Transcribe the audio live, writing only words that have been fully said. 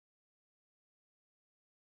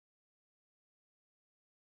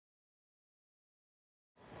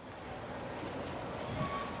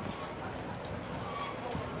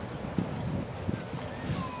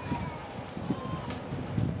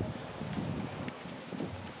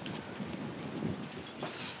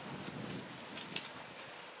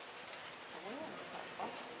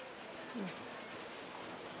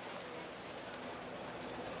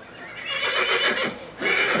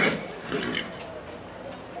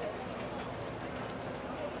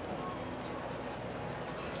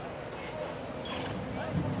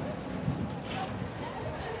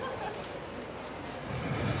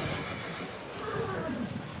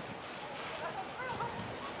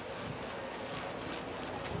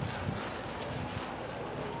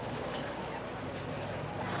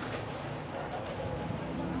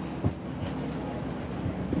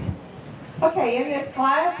Okay, in this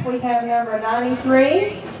class we have number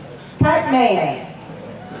 93, Pac-Man,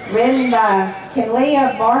 written by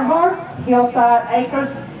Kenlia Barnhart, Hillside Acres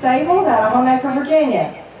Stables out of Honaker,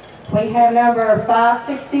 Virginia. We have number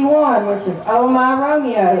 561, which is Oh My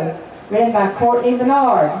Romeo, written by Courtney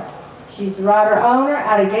Bernard. She's the writer-owner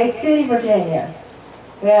out of Gate City, Virginia.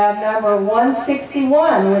 We have number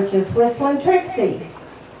 161, which is Whistling Trixie.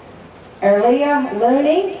 Erlia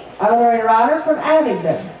Looney, owner and writer from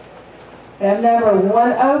Abingdon. We have number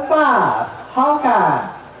 105,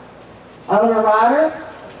 Hawkeye, owner-writer,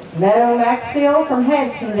 Meadow Maxfield from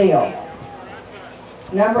Hansonville.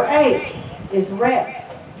 Number 8 is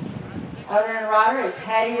Rhett. Owner and writer is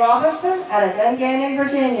Hattie Robinson out of Dungannon,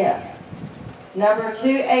 Virginia. Number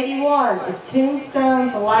 281 is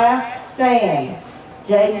Tombstone's Last Stand.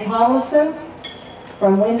 Jaden Tomlinson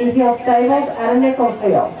from Windy Hill Stables out of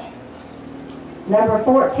Nicholsville. Number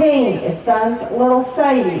 14 is Son's Little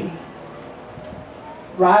Sadie.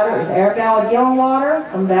 Writer is Arabella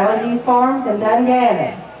Gillenwater from Valley View Farms in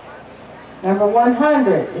Dungannon. Number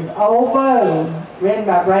 100 is Old Beau, written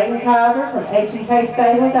by Braden Kaiser from H&K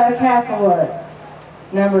Stables out of Castlewood.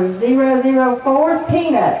 Number 004 is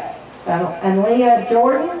Peanut and Leah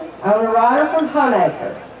Jordan, owner-writer from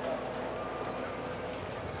Honaker.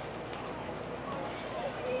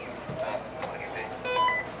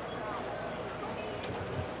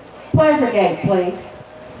 Pleasure gate, please.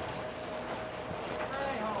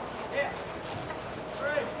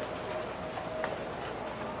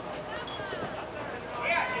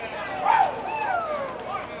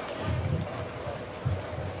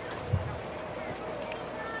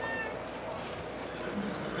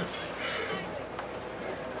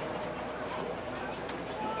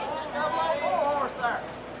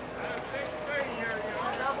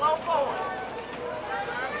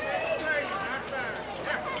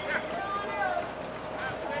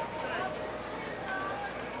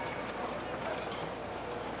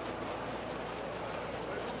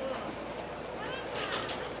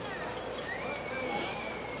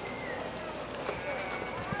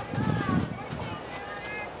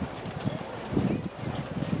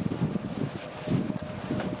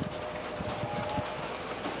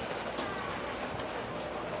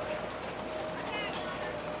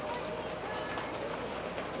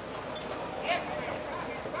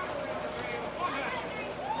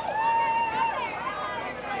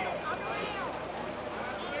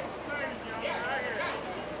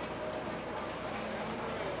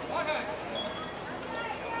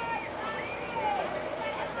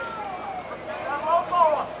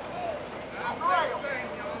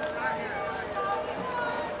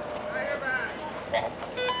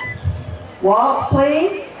 Walk,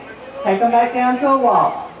 please. Take them back down to a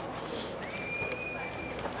walk.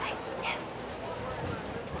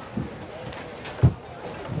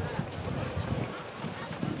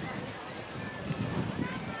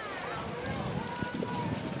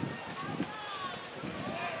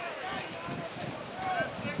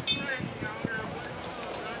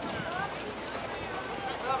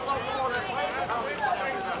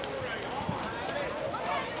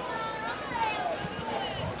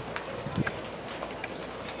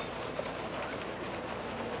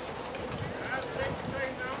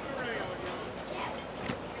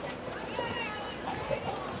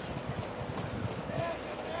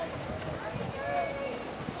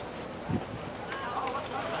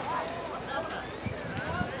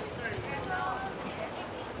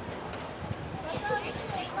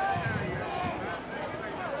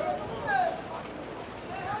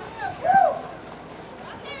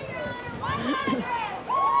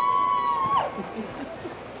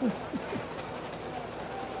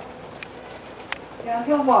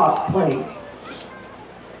 Downhill walk, please.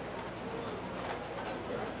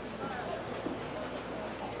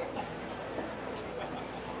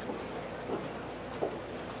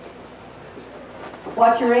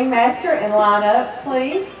 Watch your ringmaster and line up,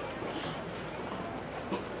 please.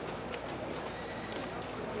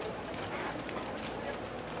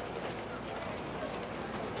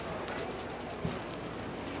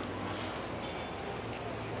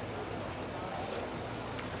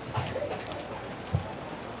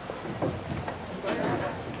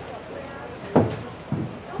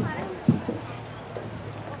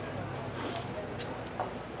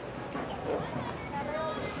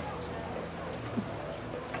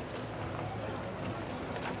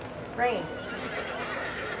 Rain.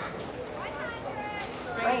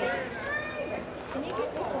 Rain. Can you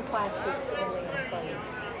get me some plastics in there, please?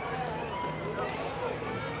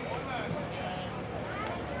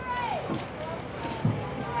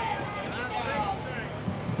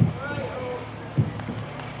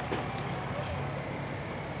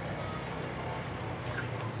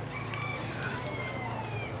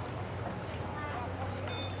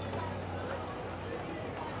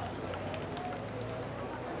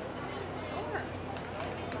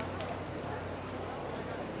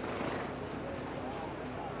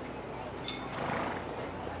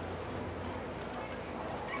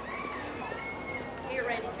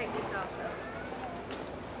 Randy, take this also.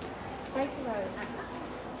 Thank you, Rose.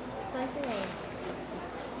 Thank you, Ann.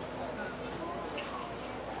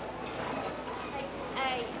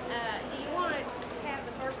 Hey, do you want to have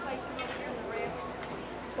the first place come over here and the rest?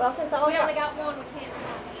 Well, since I We only only got, got one, we can't.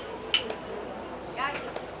 Got you.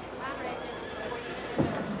 I'm ready.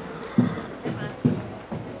 Come on.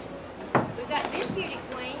 We've got this beauty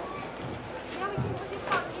queen. Now we can look at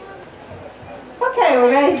part here. Okay,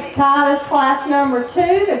 we're ready to tie this class number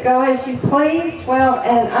 2, the Go As You Please, 12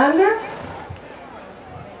 and under.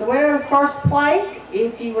 The winner of first place,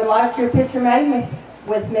 if you would like your picture made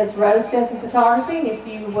with Miss Rose Stinson Photography, and if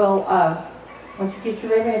you will, once you get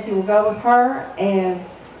your ribbon, if you will go with her and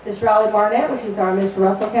Miss Riley Barnett, which is our Miss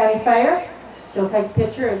Russell County Fair. She'll take a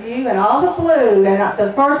picture of you and all the blue, and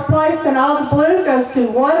the first place in all the blue goes to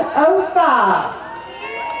 105.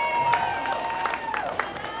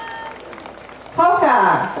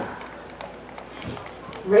 Hawkeye,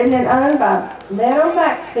 written and owned by Meadow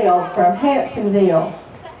Maxfield from Hansonville.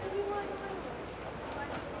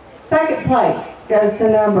 Second place goes to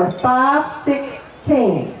number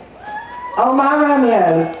 516. Oh My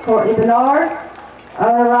Romeo, Courtney Bernard,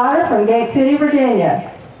 owner rider from Gate City, Virginia.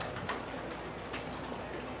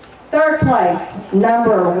 Third place,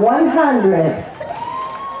 number 100.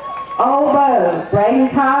 Old Beau, Braden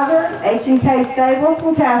Kaiser, H&K Stables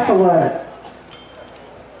from Castlewood.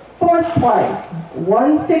 Fourth place,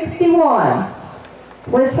 161,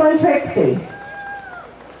 Whistling Trixie,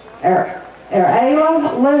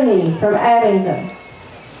 Ayla Looney from Addington.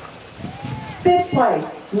 Fifth place,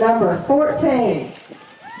 number 14,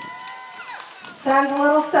 Sons of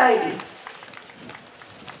Little Sadie,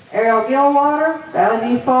 Errol Gilwater, Valley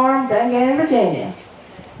View Farm, Dungan, Virginia.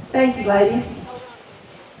 Thank you, ladies,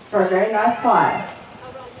 for a very nice class.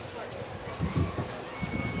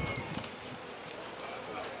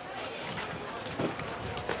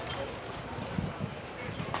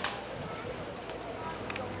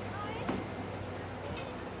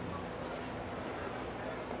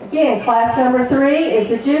 Again, class number 3 is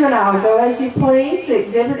the juvenile Go As You Please. The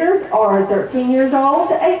exhibitors are 13 years old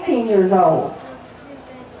to 18 years old.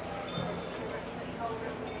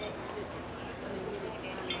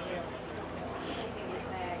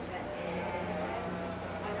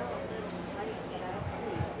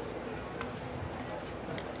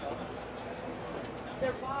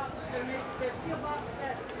 They're still boxed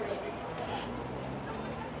up.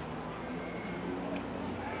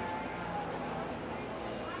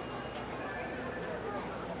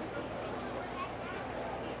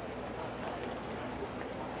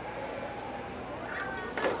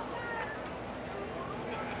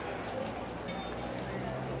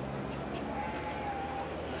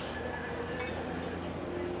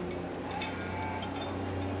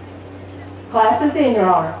 Class is in, Your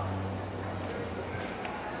Honor.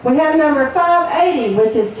 We have number 580,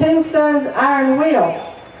 which is Tombstone's Iron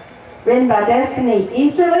Wheel, written by Destiny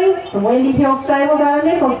Easterly from Windy Hill Stables out of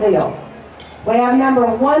Nicholsville. We have number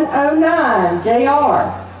 109,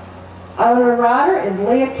 JR. Owner rider is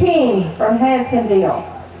Leah King from Hansonville.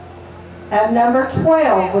 Have number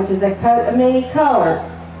 12, which is a coat of many colors.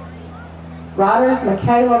 Rider is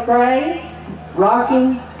Michaela Gray,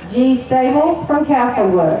 Rocking G Stables from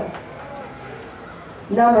Castlewood.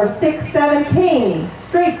 Number 617,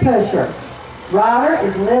 Street Pusher. Rider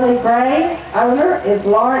is Lily Gray. Owner is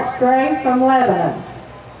Lawrence Gray from Lebanon.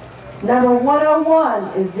 Number 101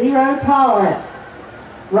 is Zero Tolerance.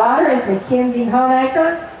 Rider is Mackenzie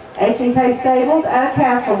Honaker, H&K Stables out of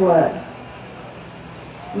Castlewood.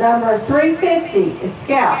 Number 350 is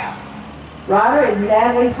Scout. Rider is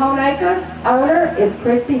Natalie Honaker. Owner is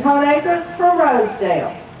Christy Honaker from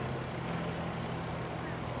Rosedale.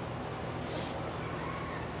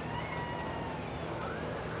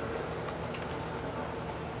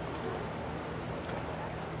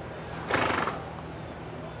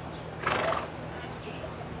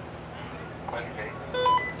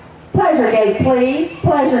 Pleasure gate, please.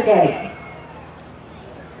 Pleasure gate.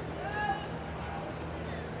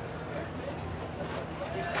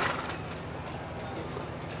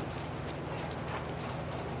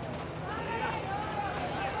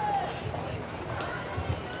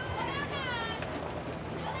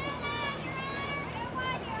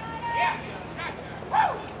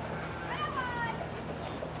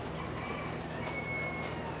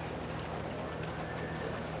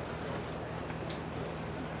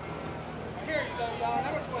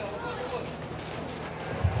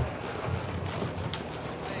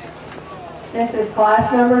 This is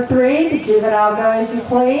class number 3, the juvenile Go As You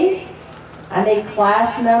Please. I need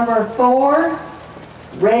class number 4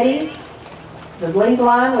 ready. The lead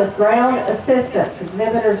line with ground assistance.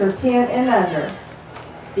 Exhibitors are 10 and under.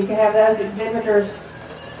 You can have those exhibitors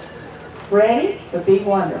ready, would be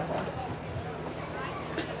wonderful.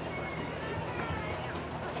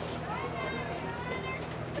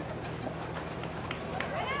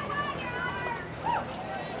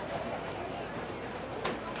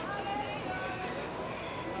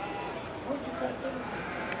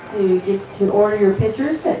 To get to order your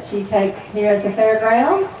pictures that she takes here at the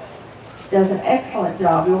fairgrounds. She does an excellent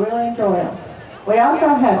job. You'll really enjoy them. We also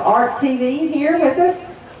have Art TV here with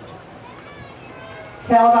us,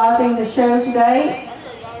 televising the show today.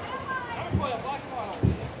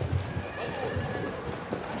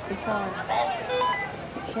 It's on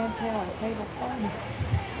Chantel Cable Farm.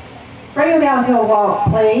 Bring them down to a walk,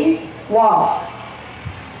 please. Walk.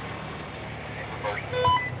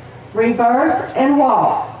 Reverse and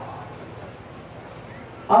walk.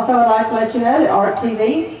 Also, I'd like to let you know that Art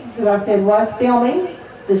TV, who I said was filming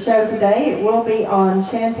the show today, it will be on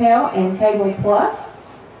Chantel and Cable Plus.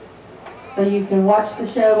 So you can watch the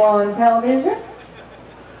show on television.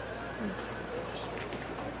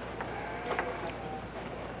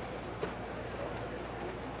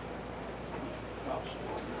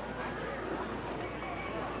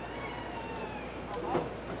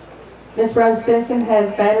 Miss Rose Stinson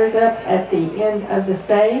has banners up at the end of the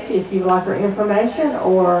stage if you'd like her information,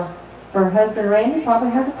 or her husband Randy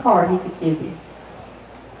probably has a card he could give you.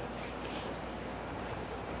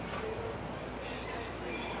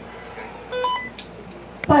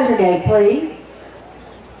 Pleasure gate, please.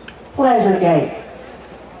 Pleasure gate.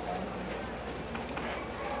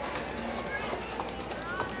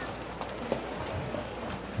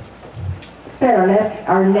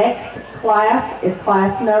 Our next class is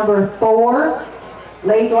class number 4,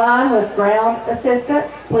 lead line with ground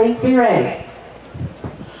assistants. Please be ready.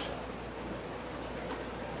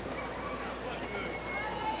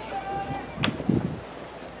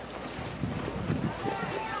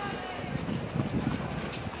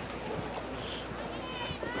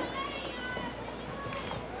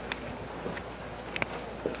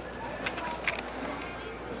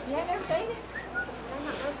 You have never seen it? I'm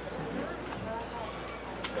not noticing this one.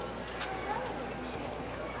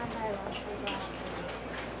 I know, I'm so glad.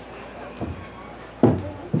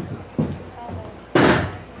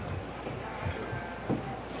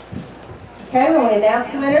 Okay, when we announce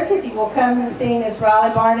the winners, if you will come and see Miss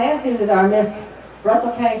Riley Barnett, who is our Miss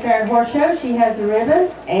Russell County Fair and Horse Show. She has the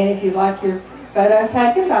ribbons, and if you'd like your photo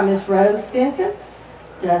taken by Miss Rose Stinson,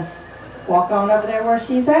 just walk on over there where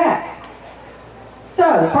she's at.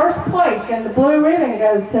 So, first place in the blue ribbon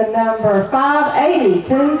goes to number 580,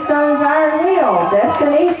 Tombstone's Iron Wheel,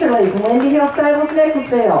 Destin Easterly from Windy Hill Stables,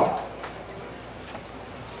 Nicholsville.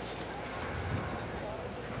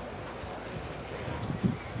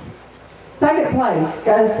 Second place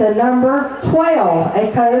goes to number 12,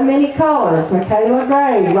 A Coat of Many Colors, Michaela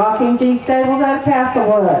Gray, Rocking G Stables out of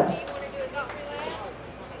Castlewood. Do you want to do a doctor lab?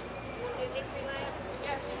 You want to do a victory lab?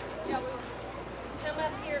 Yeah, we'll come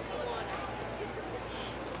up here if you want.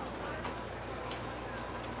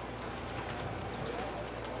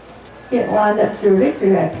 Get lined up to your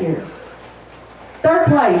victory up here. Third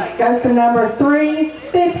place goes to number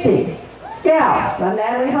 350, Scout by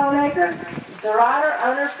Natalie Honaker. The rider,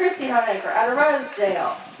 owner Christy Honaker out of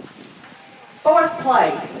Rosedale. Fourth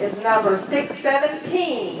place is number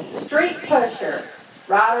 617, Street Pusher.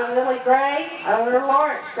 Rider Lily Gray, owner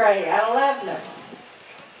Lawrence Gray out of Lebanon.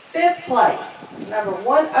 Fifth place, number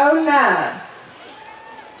 109,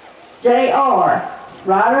 JR.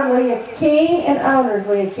 Rider Leah King and owners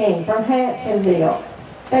Leah King from Hansonville.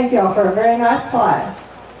 Thank you all for a very nice class.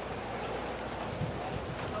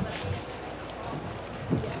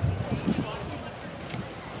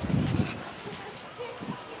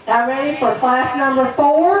 Now ready for class number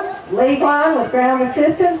 4, lead line with ground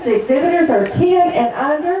assistance. The exhibitors are 10 and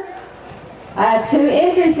under. I have 2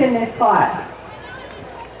 entries in this class.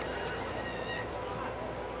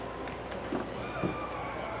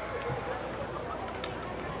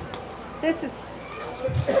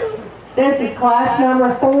 This is class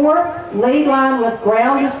number 4, lead line with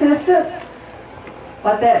ground assistance.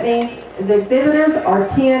 What that means, the exhibitors are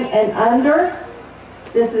 10 and under.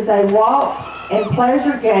 This is a walk and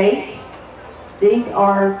pleasure gate. These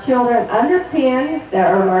are children under 10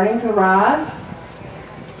 that are learning to ride.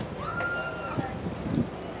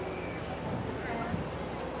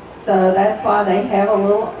 So that's why they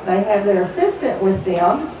have their assistant with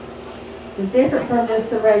them. This is different from just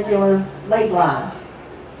the regular lead line.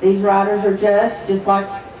 These riders are judged just like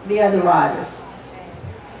the other riders.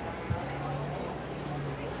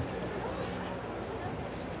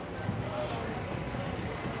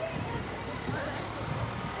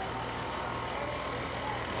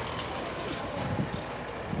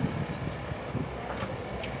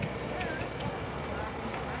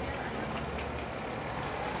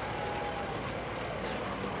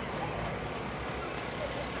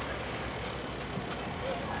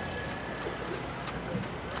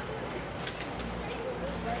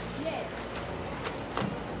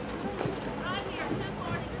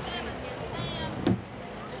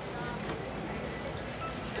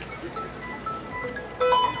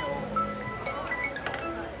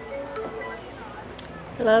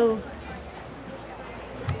 Hello.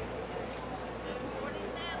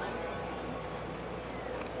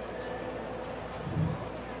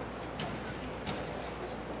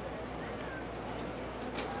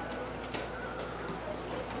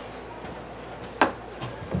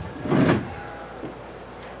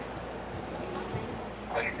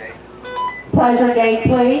 Pleasure gate,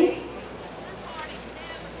 please.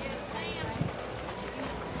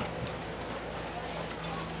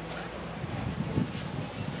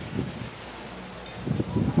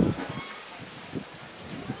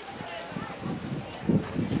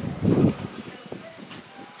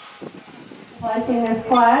 Placing this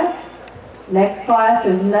class. Next class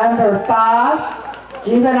is number 5,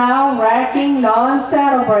 juvenile racking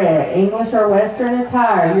non-saddlebred, English or Western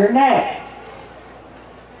attire. You're next.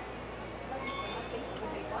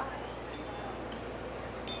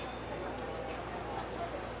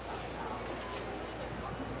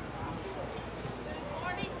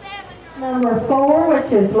 Number 4,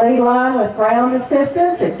 which is lead line with ground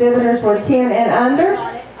assistance. Exhibitors were 10 and under.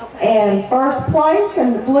 And first place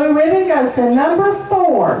in the blue ribbon goes to number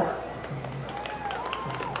 4.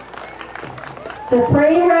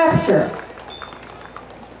 Supreme Rapture.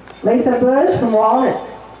 Lisa Bush from Walnut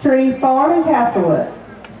Tree Farm in Castlewood.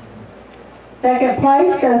 Second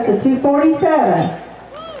place goes to 247.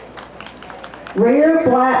 Rear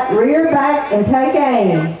back and take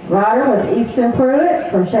aim. Rider was Easton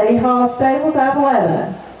Pruitt from Shady Hall Stables out of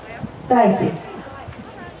Lebanon. Thank you.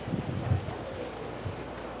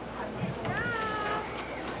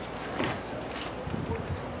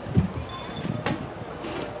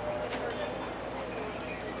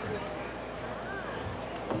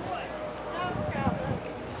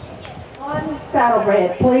 One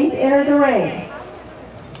saddlebred, please enter the ring.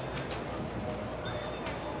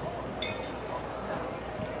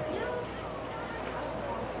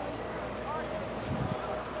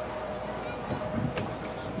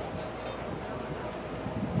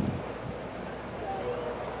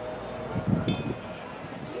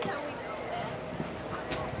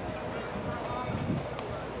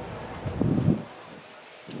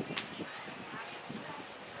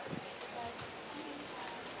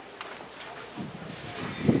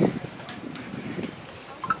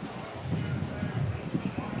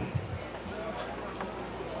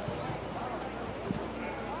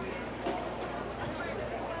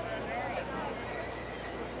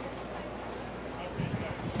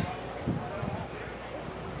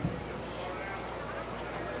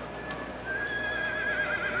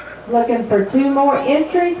 Looking for 2 more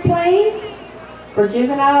entries, please, for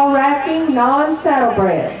juvenile racking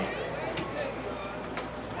non-saddlebred.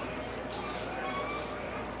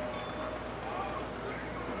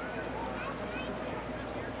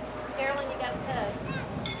 Carolyn, you got a tug.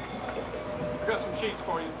 I got some sheets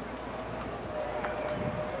for you.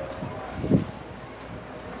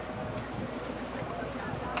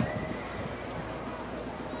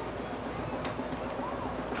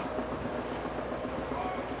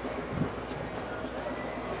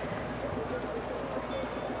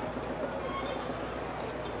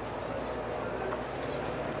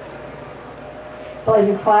 Believe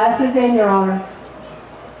your class is in, Your Honor.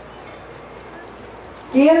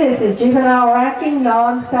 Again, this is juvenile racking,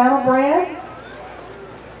 non-saddlebred,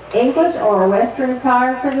 English or Western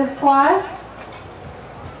attire for this class.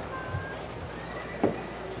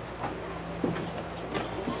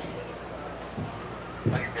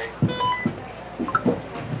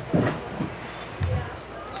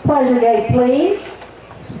 Pleasure gate, please.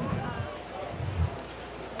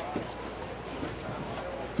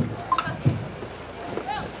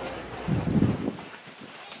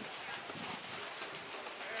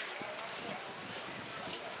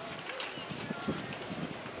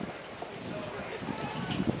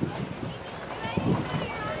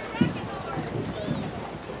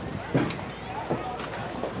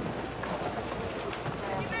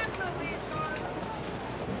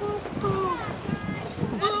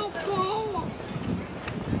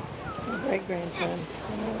 Great-grandson.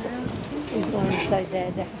 He's learned to say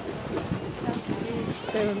Dada.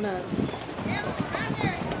 7 months.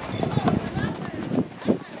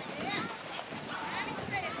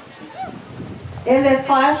 In this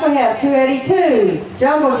class, we have 282,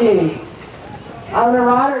 Jungle Juice. Owner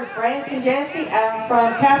rider is Branson Jesse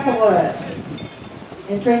from Castlewood.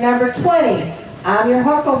 Entry number 20, I'm Your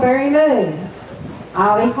Huckleberry Moon.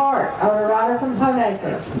 Ollie Hart, owner rider from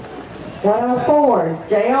Honeacre. 104 is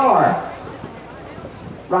JR.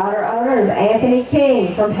 Rider owner is Anthony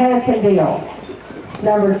King from Hansonville.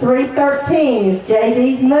 Number 313 is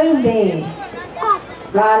JD's Moonbeam.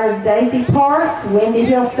 Riders Daisy Parks, Windy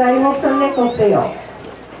Hill Stables from Nicholsville.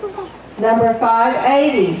 Number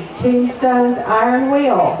 580, Tombstone's Iron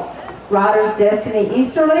Wheel. Riders Destiny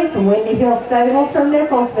Easterly from Windy Hill Stables from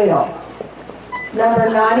Nicholsville. Number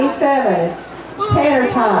 97 is Tanner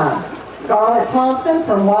Time. Scarlett Thompson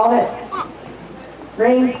from Walnut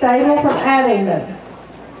Ring Stable from Abingdon.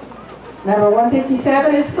 Number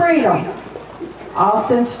 157 is Freedom.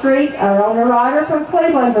 Austin Street, an owner rider from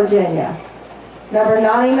Cleveland, Virginia. Number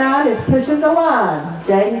 99 is Pushing the Line.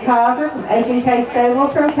 Jaden Kaiser from H&K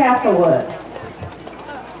Stables from Castlewood.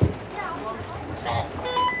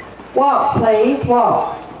 Walk, please,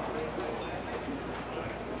 walk.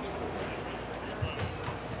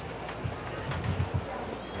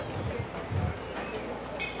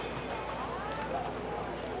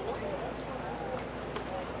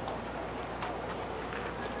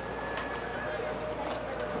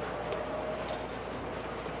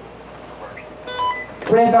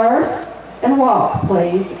 Reverse and walk,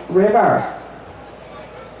 please. Reverse.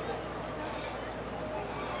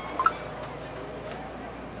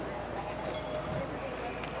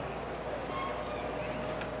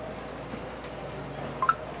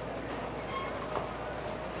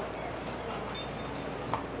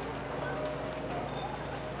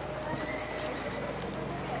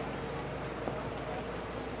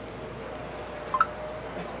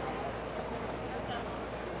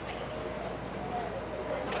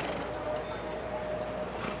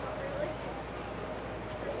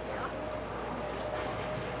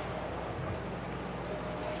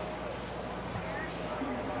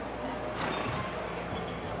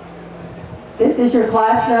 This is your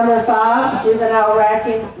class number 5, juvenile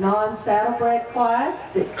racking non-saddlebred class.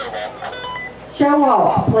 Show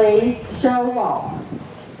off, please. Show off.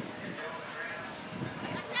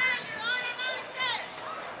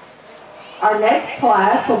 Our next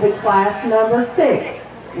class will be class number 6,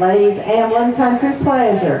 Ladies Amblin Country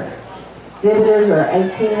Pleasure. Exhibitors are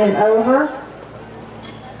 18 and over.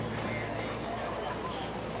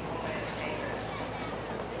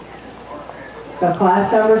 So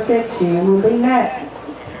class number 6, you will be next.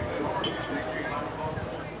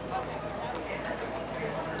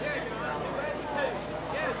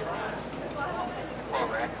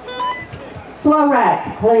 Slow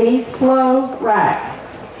rack, please. Slow rack.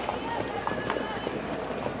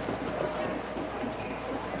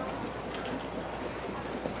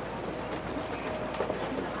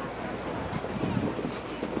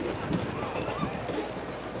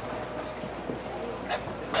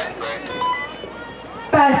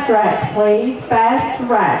 Fast rack, please. Fast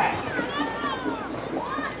rack.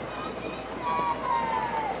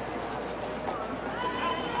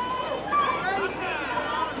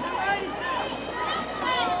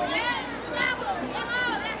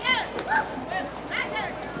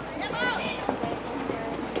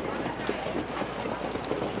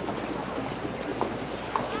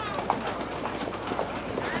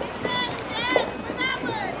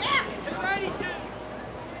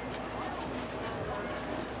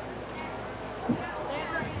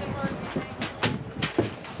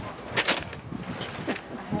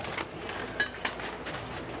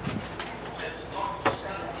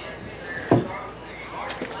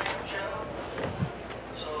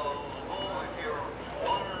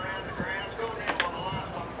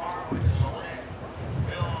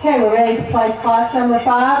 Okay, we're ready to place class number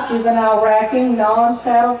 5, juvenile racking,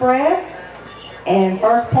 non-saddlebred. And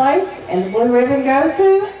first place, and the blue ribbon goes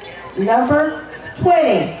to number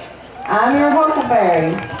 20. I'm Your Huckleberry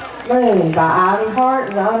Moon by Ivy Hart,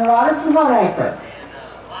 the owner rider from Honaker.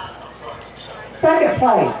 Second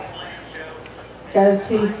place goes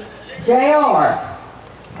to JR,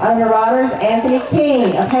 owner riders Anthony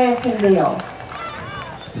King of Hansonville.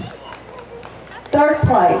 Third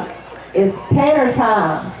place is Tanner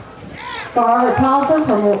Time. Scarlett Thompson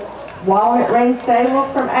from Walnut Ring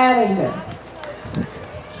Stables from Abingdon.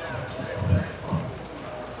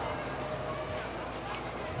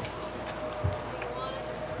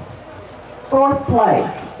 Fourth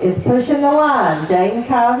place is Pushing the Line. Jaden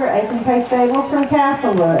Kaiser, H&K Stables from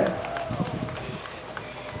Castlewood.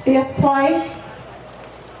 Fifth place,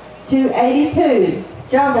 282,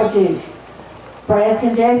 Jungle Juice.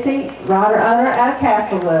 Branson Jesse, rider owner out of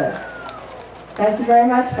Castlewood. Thank you very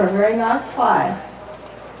much for a very nice class.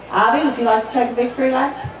 Ivy, would you like to take a victory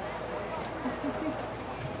lap?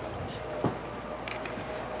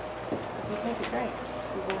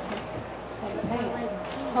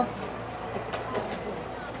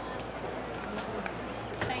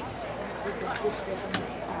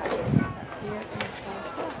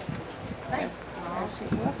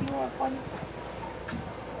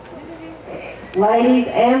 Ladies,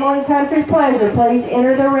 Amblin Country Pleasure, please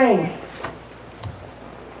enter the ring.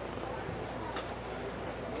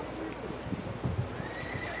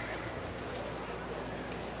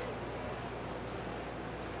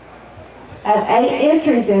 I have 8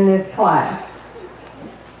 entries in this class.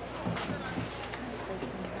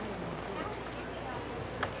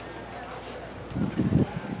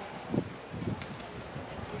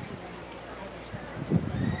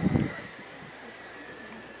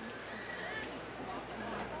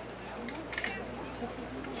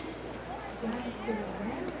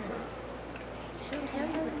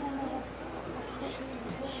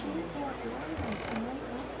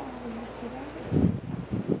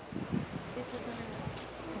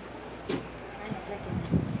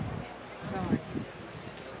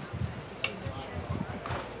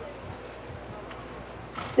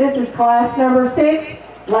 This is class number 6,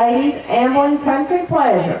 Ladies Ambling Country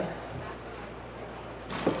Pleasure.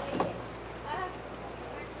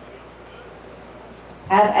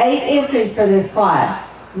 I have 8 entries for this class.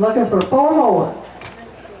 I'm looking for 4 more.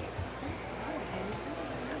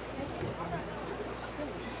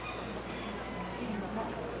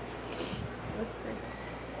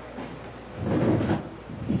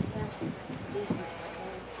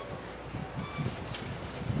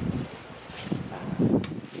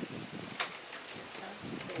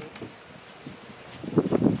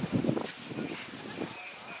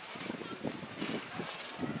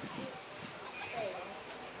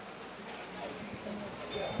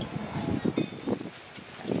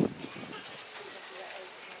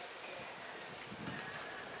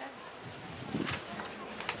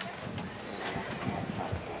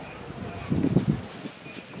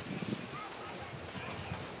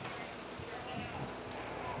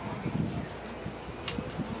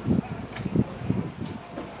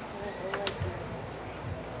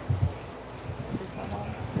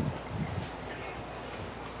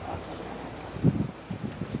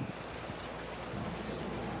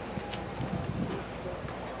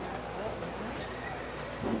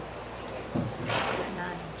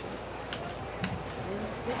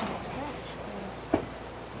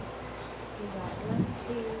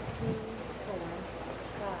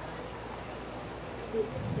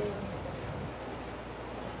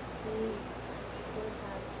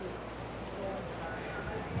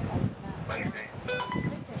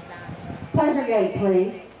 Pleasure gate,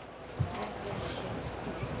 please.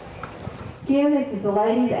 Again, this is the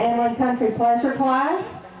Ladies Ambling Country Pleasure class.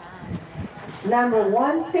 Number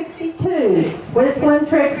 162, Whistling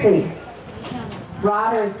Trixie.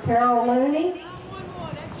 Rider is Carol Looney.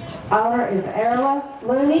 Owner is Erla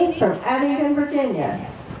Looney from Abingdon, Virginia.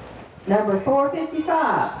 Number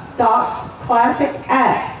 455, Stocks Classic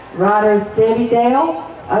Act. Rider is Debbie Dale.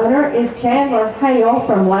 Owner is Chandler Hale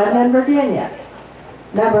from Lebanon, Virginia.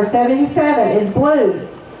 Number 77 is Blue.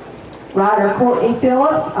 Rider Courtney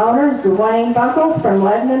Phillips. Owner is Dwayne Buckles from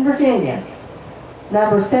Lebanon, Virginia.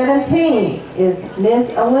 Number 17 is Miss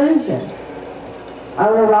Illusion.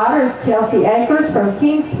 Owner rider is Chelsea Akers from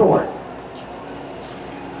Kingsport.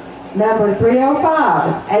 Number 305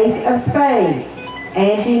 is Ace of Spades.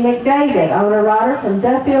 Angie McDavid. Owner rider from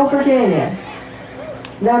Duffield, Virginia.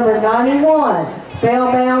 Number 91,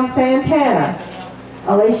 Spellbound Santana.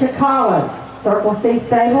 Alicia Collins. Circle C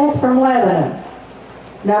Stables from Lebanon.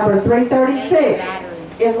 Number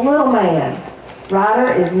 336 is Little Man.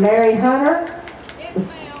 Rider is Mary Hunter,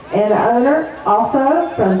 and the owner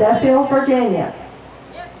also from Duffield, Virginia.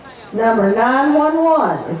 Number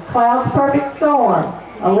 911 is Cloud's Perfect Storm.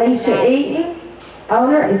 Alicia Eaton.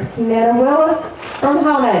 Owner is Kenetta Willis from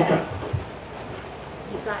Homeacre.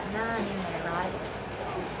 You've got 9 in there, right?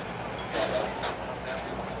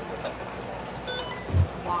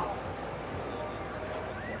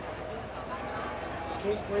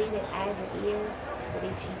 Just leave it as it is, but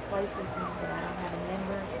if she places them that I don't have a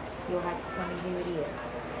number, you'll have to tell me who it is.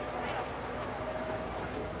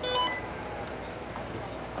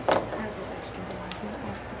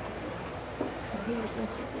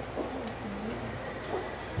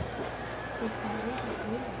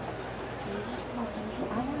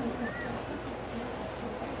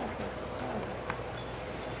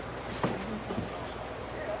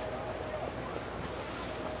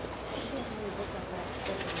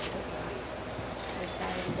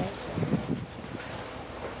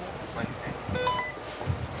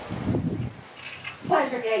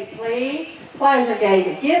 Pleasure gate, please. Pleasure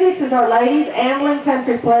gate. Again, this is our Ladies Ambling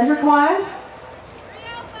Country Pleasure class.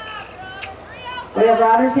 We have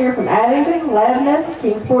riders here from Abingdon, Lebanon,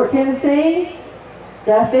 Kingsport, Tennessee,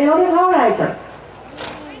 Duffield, and Homeacre.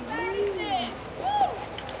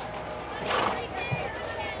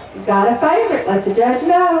 You've got a favorite, let the judge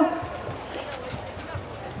know.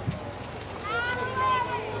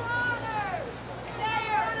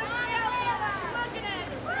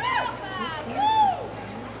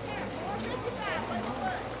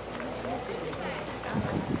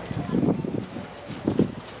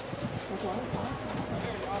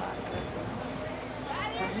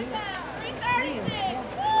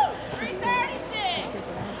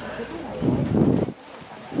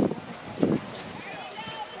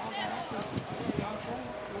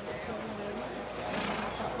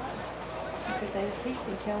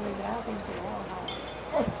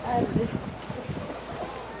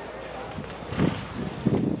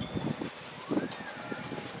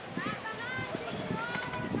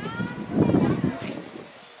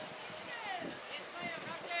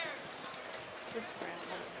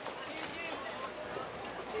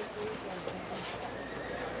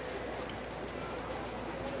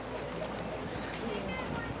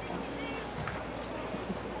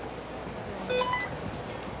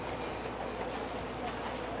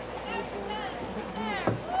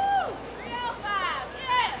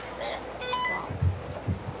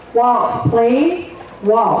 Walk, please.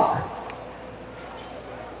 Walk.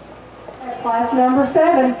 Class number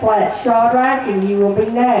 7, flat shod racking. You will be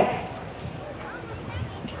next.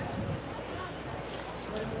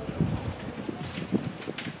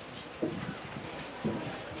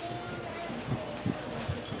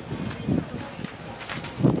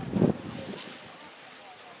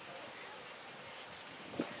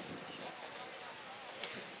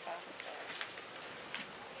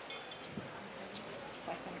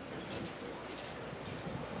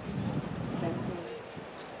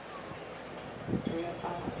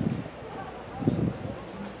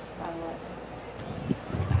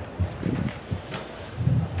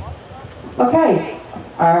 Okay,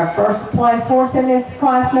 our first place horse in this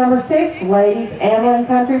class number 6, ladies Amlin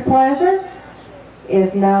Country Pleasure,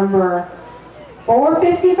 is number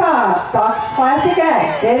 455, Stocks Classic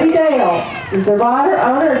Act. Debbie Dale is the rider,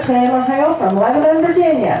 owner of Chandler Hale from Lebanon,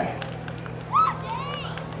 Virginia.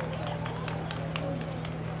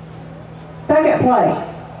 Second place,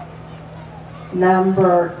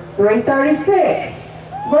 number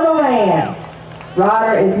 336, Little Man.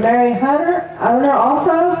 Rider is Mary Hunter, owner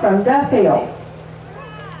also from Duffield.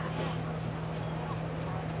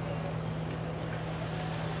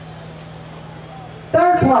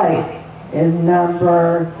 Third place is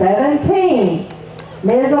number 17,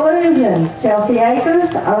 Ms. Illusion, Chelsea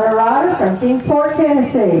Akers, owner rider from Kingsport,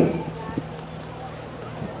 Tennessee.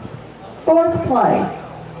 Fourth place,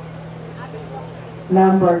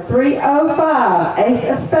 number 305, Ace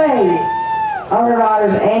of Spades, owner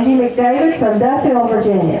riders Angie McDavid from Duffield,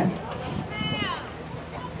 Virginia.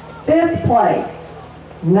 Fifth place,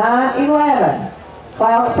 911,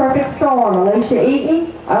 Cloud's Perfect Storm, Alicia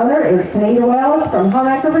Eaton, owner is Kenita Wells from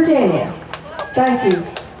Homeacre, Virginia. Thank you,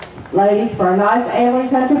 ladies, for a nice Amlin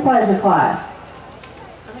Country Pleasure class.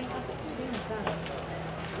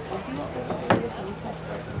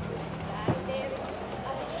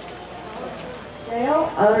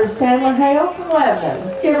 Dale, owner is Chandler Hale from Lebanon.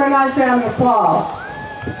 Let's give her a nice round of applause.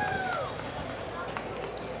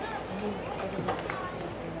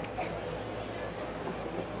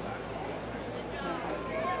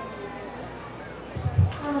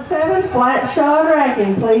 Number 7, flat shod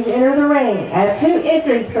racking. Please enter the ring. I have 2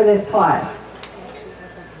 entries for this class.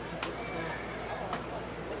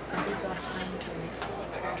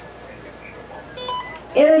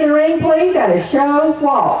 Enter the ring, please, at a show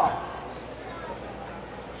walk.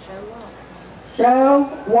 Show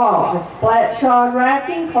walk. This is flat shod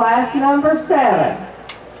racking, class number 7.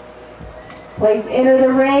 Please enter the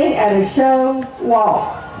ring at a show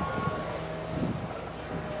walk.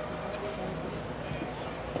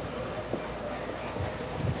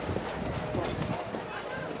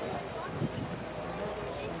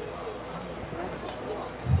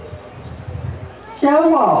 Show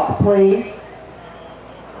walk, please.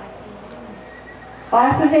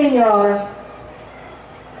 Class is in, Your Honor.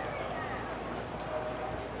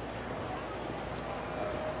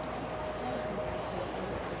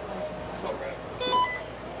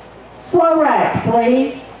 Slow rack,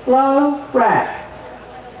 please. Slow rack.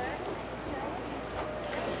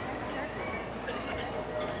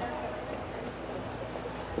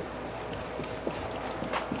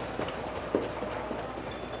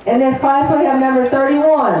 In this class we have number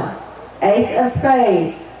 31, Ace of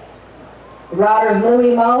Spades. The rider is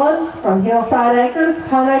Louis Mullins from Hillside Acres,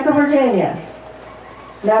 Homeacre, Virginia.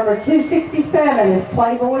 Number 267 is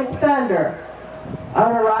Playboy's Thunder.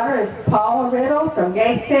 Owner rider is Paula Riddle from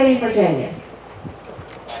Gate City, Virginia.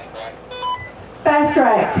 Fast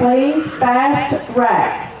rack, please. Fast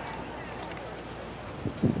rack.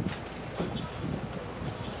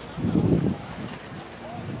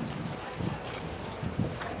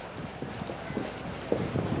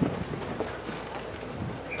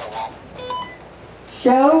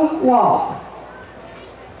 Show walk.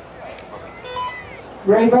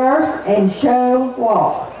 Reverse and show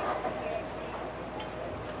walk.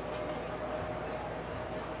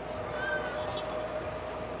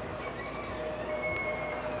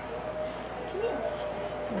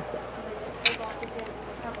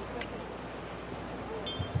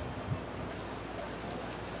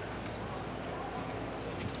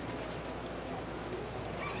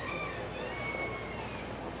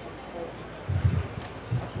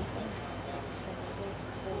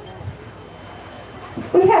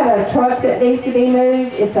 We have a truck that needs to be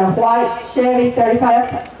moved. It's a white Chevy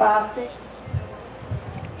 3556.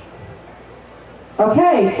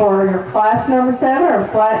 Okay, for your class number 7, or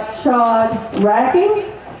flat shod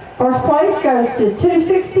racking, first place goes to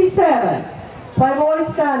 267, Playboy's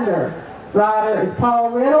Thunder. Rider is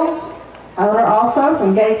Paula Riddle, owner also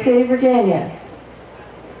from Gate City, Virginia.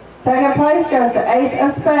 Second place goes to Ace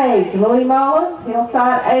of Spades, Louis Mullins,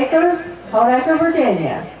 Hillside Acres, Honaker,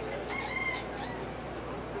 Virginia.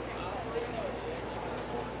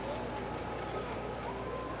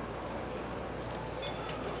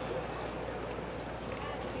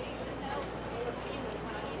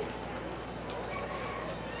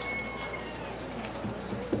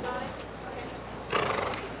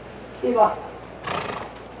 Good luck.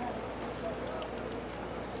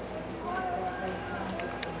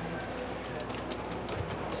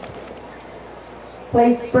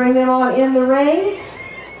 Please bring them on in the ring.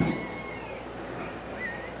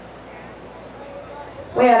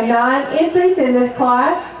 We have 9 entries in this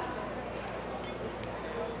class.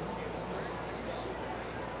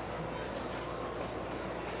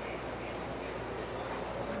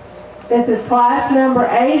 This is class number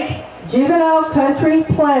 8, Juvenile Country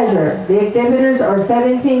Pleasure. The exhibitors are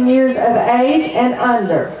 17 years of age and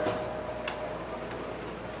under.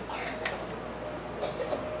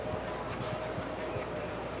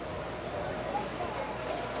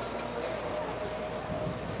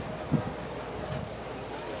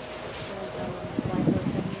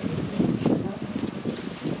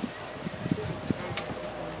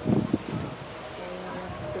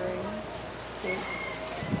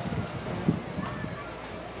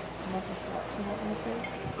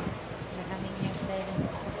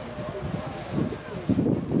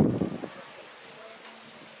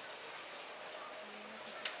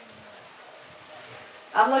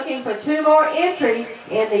 I'm looking for 2 more entries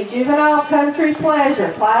in the Juvenile Country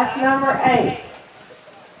Pleasure, class number 8.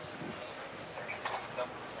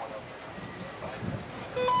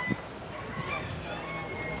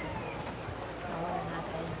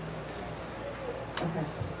 Okay.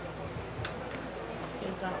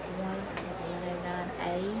 You've got one is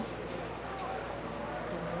 109A, and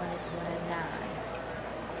one is 109.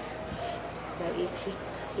 So if she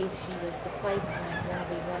was the placement, it's going to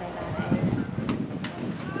be 109A.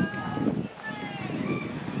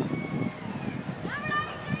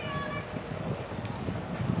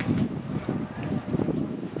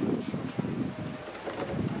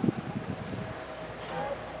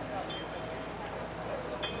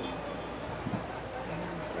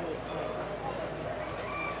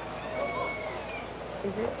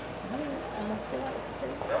 Is it?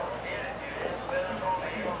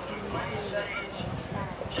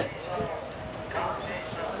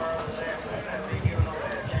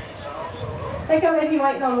 I think I may be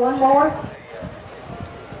waiting on one more.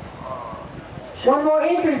 One more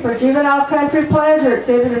entry for Juvenile Country Pleasure,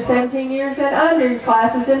 exhibitor 17 years and under,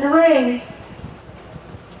 classes in the ring.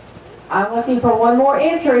 I'm looking for one more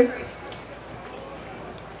entry.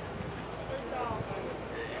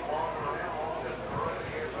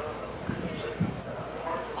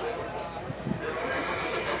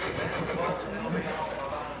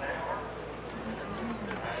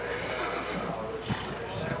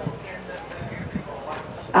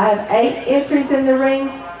 I have 8 entries in the ring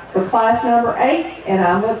for class number 8, and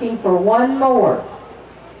I'm looking for one more.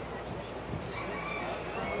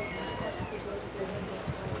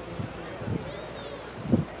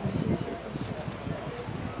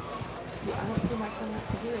 I don't see much enough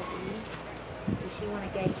to do it, do you? Does she want a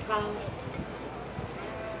gate call?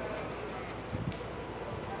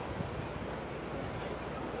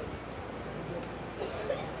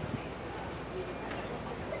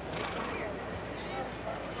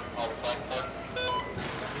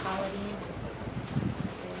 Call it in.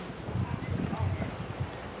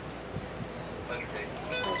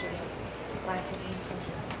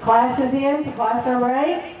 Class is in for class number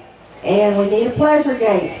 8, and we need a pleasure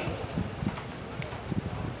gate.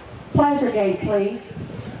 Pleasure gate, please.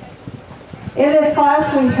 In this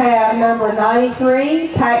class, we have number 93,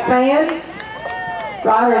 Pac-Man.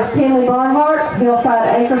 Rider is Kenley Barnhart,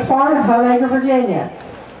 Hillside Acres Farm in Honaker, Virginia.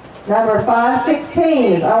 Number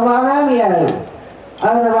 516 is Oh My Romeo.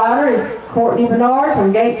 Owner rider is Courtney Bernard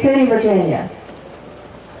from Gate City, Virginia.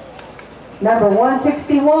 Number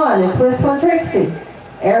 161 is Whistling Trixie.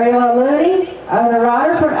 Ariel Looney, owner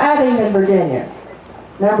rider from Abingdon, Virginia.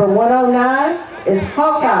 Number 109 is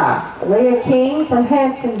Hawkeye, Leah King from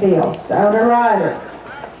Hansonville, owner rider.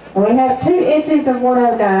 And we have 2 entries of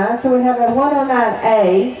 109, so we have a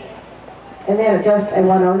 109A and then just a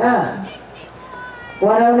 109.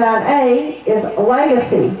 109A is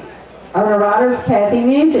Legacy. Owner rider is Kathy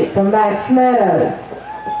Music from Max Meadows.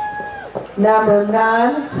 Number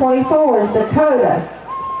 924 is Dakota.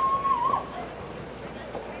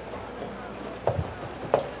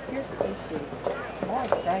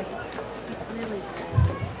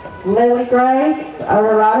 Lily Gray,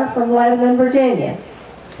 owner rider from Lebanon, Virginia.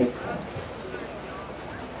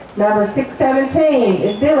 Number 617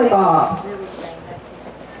 is Billy Bob.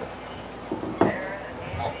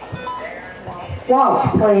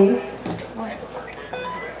 Walk, please.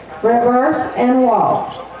 Reverse and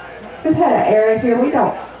walk. We've had an error here.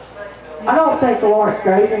 I don't think the Lawrence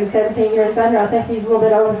Gray's in 17 years under. I think he's a little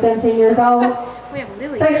bit over 17 years old. We have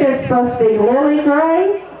Lily. I think it's supposed to be Lily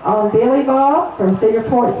Gray on Billy Bob from Cedar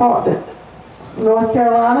Point Park, North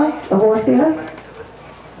Carolina, the horse is.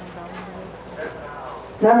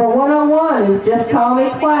 Number 101 is Just Call Me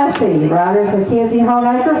Classy. Riders Mackenzie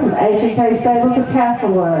Homeacre from H&K Stables of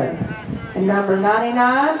Castlewood. And number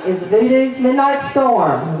 99 is Voodoo's Midnight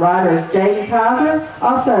Storm. Riders Jaden Kaiser,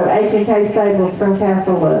 also H&K Stables from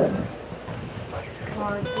Castlewood.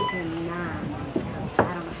 Cards is in 9.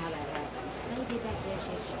 I don't know how that happened. They did that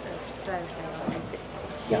Thursday.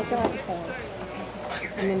 Yeah, fill out the form.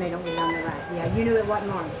 And then they don't get on the right. Yeah, you knew it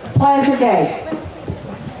wasn't Lawrence. Pleasure Gate.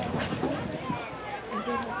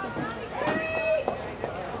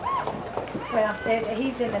 Well,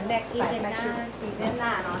 he's in the next class. in Make sure 9. he's in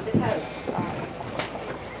 9 on the code.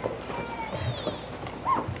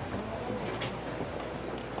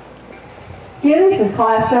 This is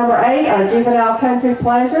class number 8, our Juvenile Country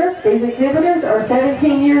Pleasure. These exhibitors are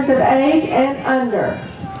 17 years of age and under.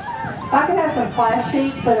 If I could have some class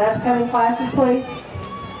sheets for the upcoming classes, please.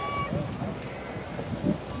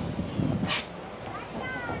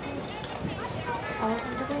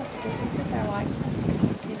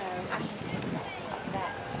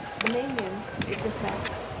 The menu is just that.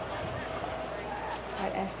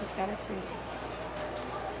 Right, Ashley's got her shoes.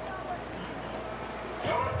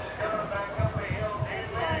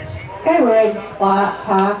 Okay, we're in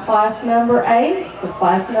class number 8. So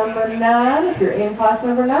class number 9, if you're in class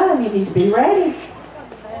number 9, you need to be ready.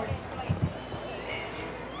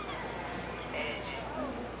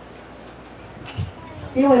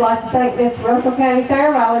 Here we'd like to thank Miss Russell County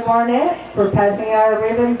Fair, Riley Barnett, for passing out our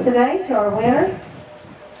ribbons today to our winners.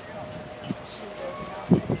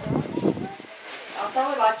 Also,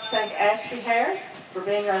 we'd like to thank Ashby Harris for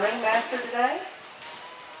being our ringmaster today.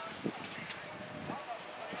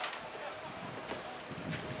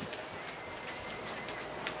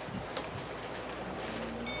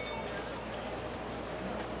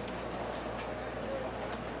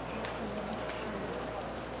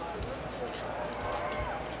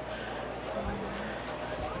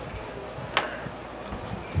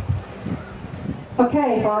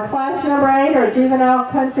 Okay, for our class number 8, our Juvenile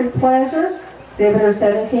Country Pleasure, exhibitor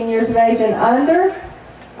 17 years of age and under.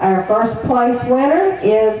 Our first place winner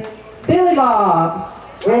is Billy Bob,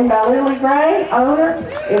 ridden by Lily Gray. Owner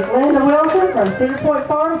is Linda Wilson from Cedar Point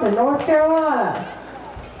Farms in North Carolina.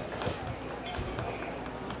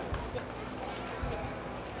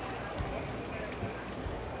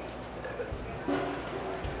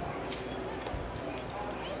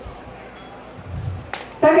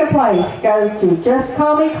 Second place goes to Just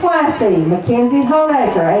Call Me Classy, Mackenzie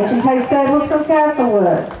Homeacre, H&K Stables from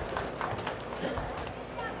Castlewood.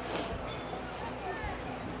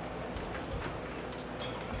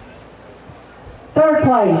 Third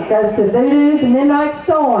place goes to Voodoo's Midnight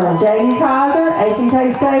Storm, Jaden Kaiser,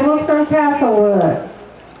 H&K Stables from Castlewood.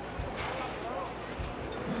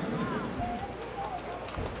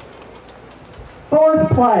 Fourth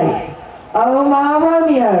place, Oh My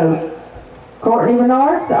Romeo, Courtney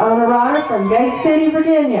Bernard, the owner rider from Gate City,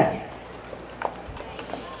 Virginia.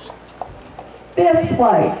 Fifth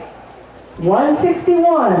place,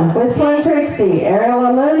 161, Whistling Trixie,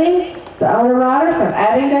 Ariel Looney, the owner rider from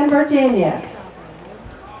Abingdon, Virginia.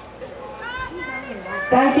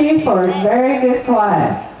 Thank you for a very good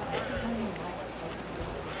class.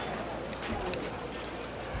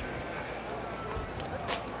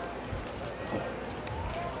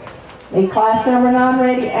 Need class number 9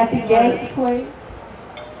 ready at the gate, please.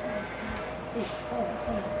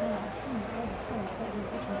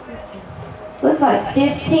 Looks like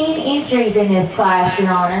 15 entries in this class, Your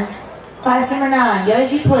Honor. Class number 9, go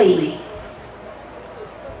as you please.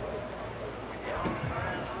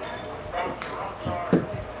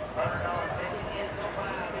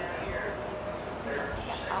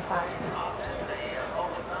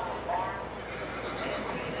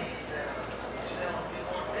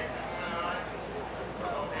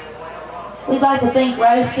 We'd like to thank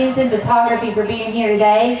Rose Stinson Photography for being here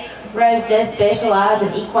today. Rose does specialize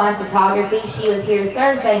in equine photography. She was here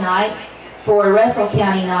Thursday night for Russell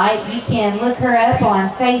County Night. You can look her up on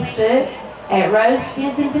Facebook at Rose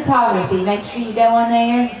Stinson Photography. Make sure you go on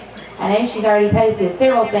there. I know she's already posted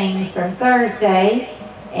several things from Thursday,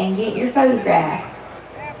 and get your photographs.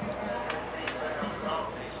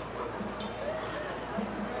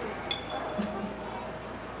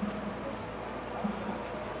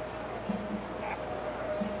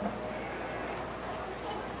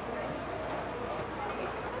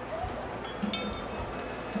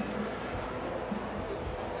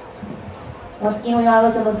 Once again, we are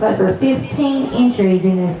looking, looks like for 15 entries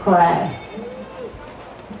in this class.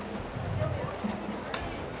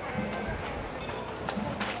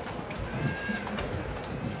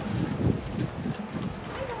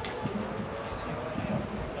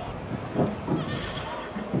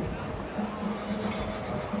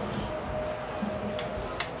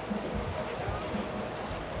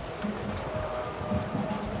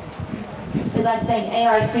 We'd like to thank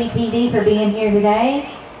ARCTD for being here today.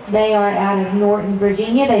 They are out of Norton,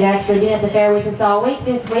 Virginia. They've actually been at the fair with us all week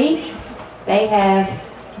this week. They have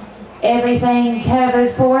everything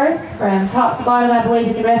covered for us from top to bottom, I believe,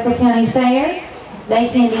 at the Russell County Fair. They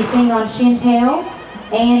can be seen on Shintel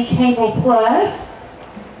and Cable Plus.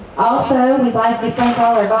 Also, we'd like to thank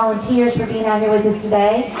all our volunteers for being out here with us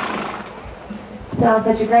today. Put on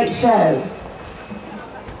such a great show.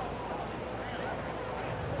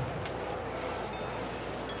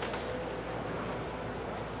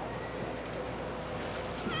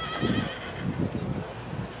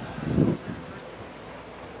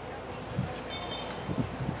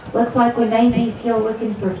 Looks like we may be still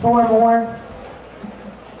looking for 4 more. I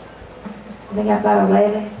think I've got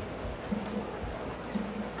 11.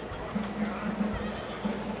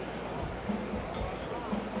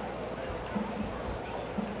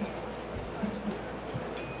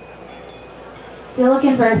 Still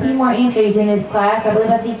looking for a few more entries in this class. I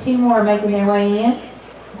believe I see 2 more making their way in.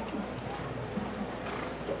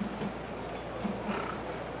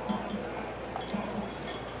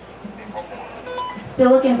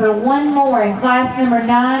 Still looking for 1 more in class number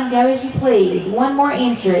 9. Go as you please. 1 more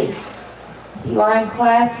entry. If you are in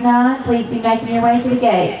class 9, please be making your way to the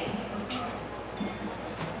gate.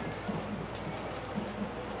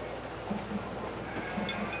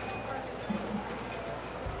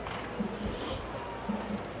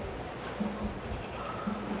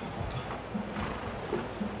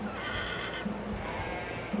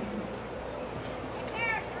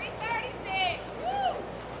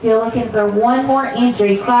 Still looking for 1 more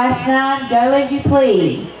entry. Class 9, go as you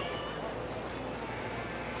please.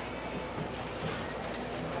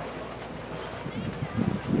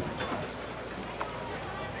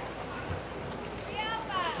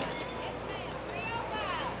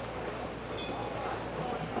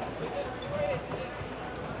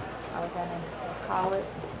 I was gonna call it.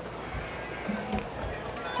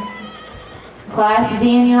 Class is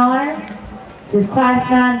in, Your Honor. This is class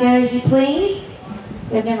 9, go as you please.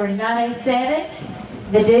 We have number 907,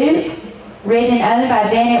 The Duke, written and owned by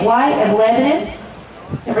Janet White of Lebanon.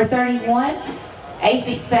 Number 31,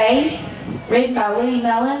 Ace of Spades, written by Louis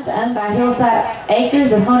Mullins, owned by Hillside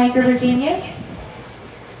Acres of Honaker, Virginia.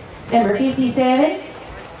 Number 57,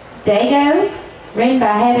 Dago, written by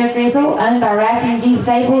Heather Grizzle, owned by Rackham G.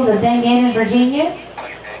 Staples of Dungannon, Virginia.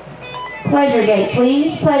 Pleasure Gate,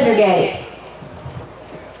 please. Pleasure Gate.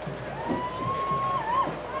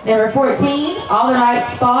 Number 14, All the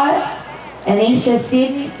Right Spots, Anisha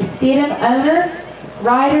Stidham, owner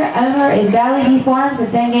is Valley View Farms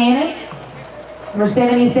of Dungannon. Number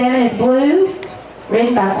 77 is Blue,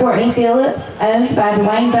 written by Courtney Phillips, owned by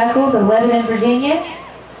Dwayne Buckles of Lebanon, Virginia.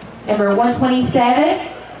 Number 127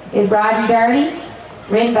 is Riding Dirty,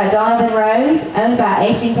 written by Donovan Rose, owned by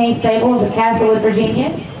H&K Stables of Castlewood, Virginia.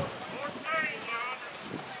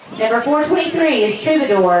 Number 423 is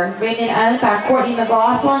Troubadour, written and owned by Courtney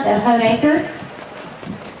McLaughlin of Honaker.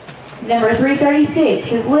 Number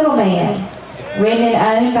 336 is Little Man, written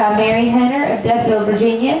and owned by Mary Hunter of Duffield,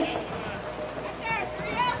 Virginia.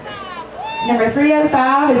 Number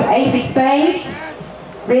 305 is Ace of Spades,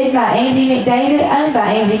 written by Angie McDavid, owned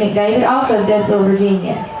by Angie McDavid, also of Duffield,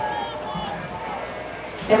 Virginia.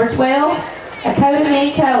 Number 12, A Coat of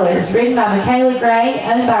Many Colors, written by Michaela Gray,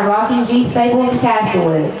 owned by Rocking G. Staples of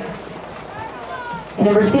Castlewood. And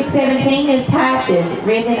number 617 is Patches,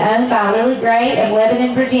 written and owned by Lily Gray of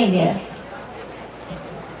Lebanon, Virginia.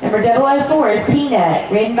 Number 004 is Peanut,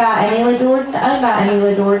 written by Anila Jordan, owned by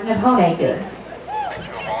Anila Jordan of Honaker.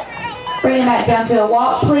 Bring it back down to a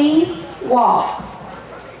walk, please. Walk.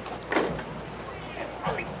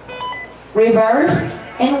 Reverse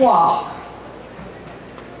and walk.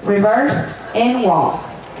 Reverse and walk.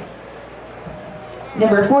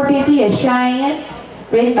 Number 450 is Cheyenne,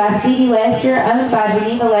 written by Stevie Lester, owned by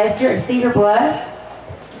Geneva Lester of Cedar Bluff.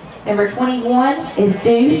 Number 21 is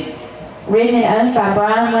Deuce, written and owned by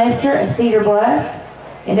Brian Lester of Cedar Bluff.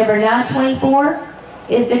 And number 924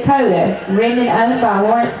 is Dakota, written and owned by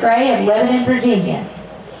Lawrence Gray of Lebanon, Virginia.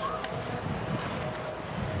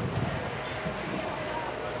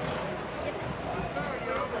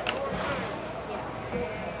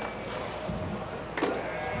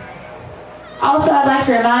 Also, I'd like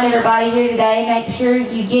to remind everybody here today, make sure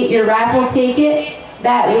you get your raffle ticket.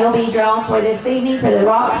 That will be drawn for this evening for the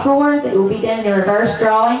Rock Score. That will be done in a reverse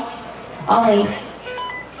drawing. Only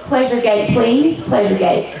Pleasure Gate, please. Pleasure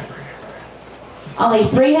Gate. Only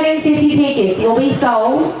 350 tickets will be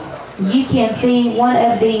sold. You can see one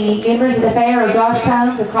of the members of the fair, or Josh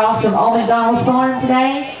Combs, across from Old McDonald's Farm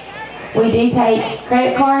today. We do take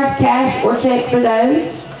credit cards, cash, or checks for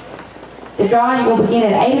those. The drawing will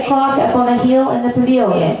begin at 8 o'clock up on the hill in the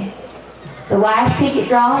pavilion. The last ticket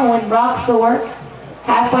drawn will win Rock Sore.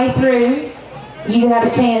 Halfway through, you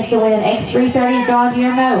have a chance to win an X330 John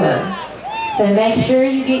Deere mower. So make sure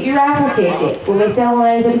you get your raffle tickets. We'll be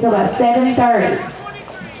selling those up until about 7:30.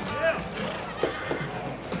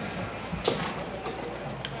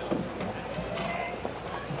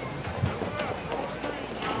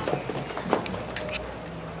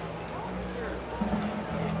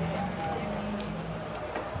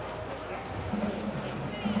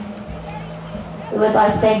 We would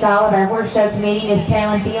like to thank all of our horse show committee, Ms.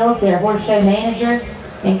 Carolyn Fields, our horse show manager,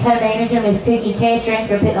 and co-manager, Ms. Cookie Ketron,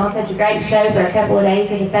 for putting on such a great show for a couple of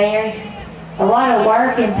days at the fair. A lot of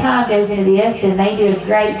work and time goes into this, and they do a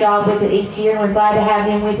great job with it each year, and we're glad to have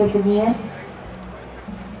them with us again.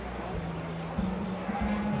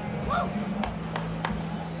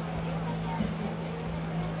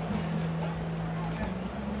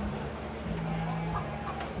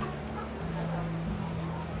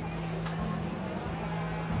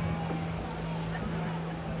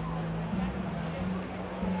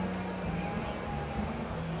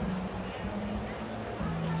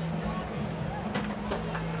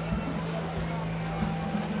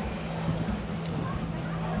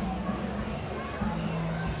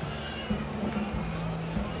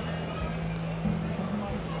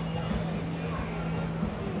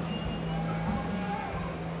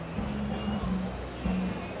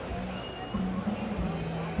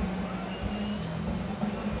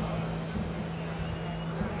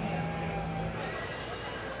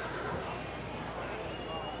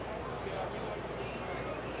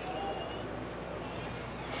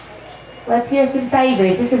 Let's hear some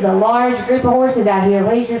favorites. This is a large group of horses out here.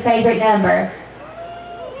 What is your favorite number?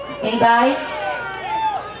 Anybody?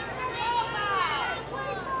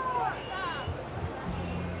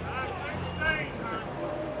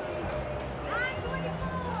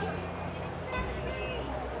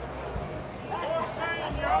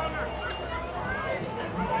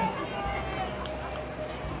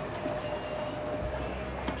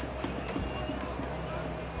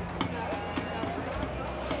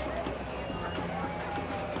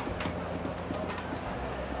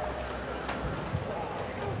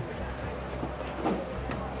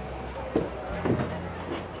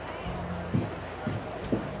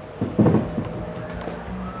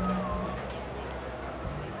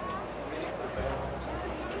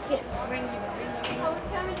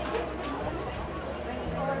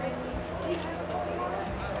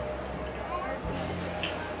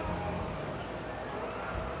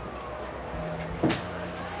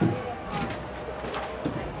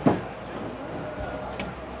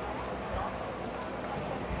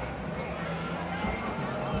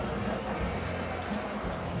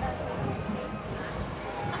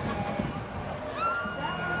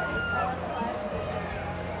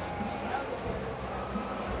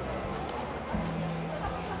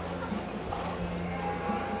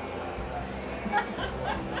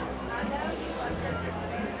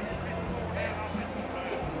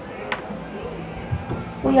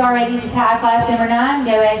 We are ready to tie class number 9.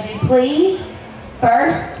 Go as you please.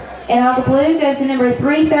 First, in all the blue, goes to number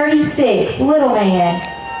 336, Little Man,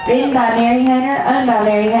 ridden by Mary Hunter, owned by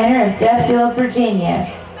Mary Hunter of Duffield, Virginia.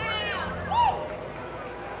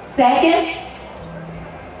 Second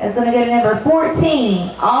is going to go to number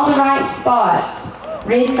 14, All the Right Spots,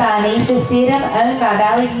 ridden by Anisha Stidham, owned by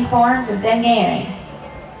Valley View Farms of Dungannon.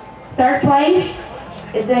 Third place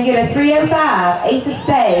is going to go to 305, Ace of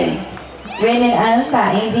Spades, ridden and owned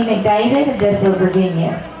by Angie McDavid of Duffield,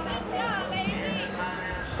 Virginia.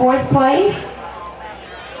 Fourth place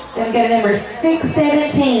is going to go to number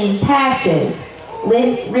 617, Patches,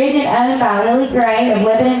 ridden and owned by Lily Gray of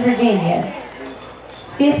Lebanon, Virginia.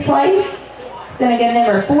 Fifth place is going to go to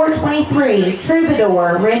number 423,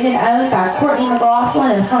 Troubadour, ridden and owned by Courtney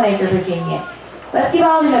McLaughlin of Honecker, Virginia. Let's give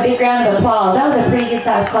all of them a big round of applause. That was a pretty good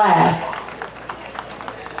sized class.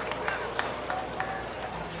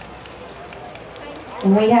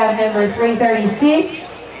 And we have number 336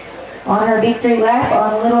 on her victory lap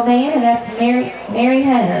on Little Man, and that's Mary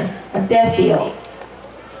Hunter of Duffield.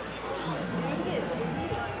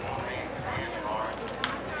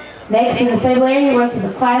 Next in the stable area, we're looking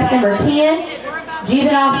for class number 10.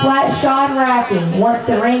 Juvenile flat shod racking. Once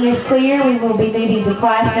the ring is clear, we will be moving to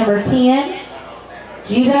class number 10.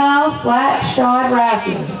 Juvenile flat shod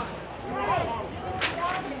racking.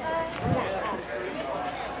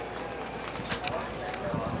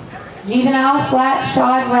 Juvenile flat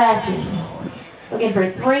shod racking. Looking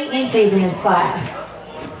for 3 entries in this class.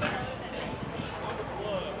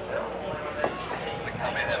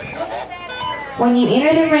 When you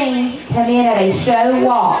enter the ring, come in at a show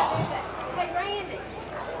walk. Hey, Randy.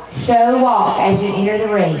 Show walk as you enter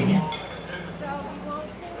the ring.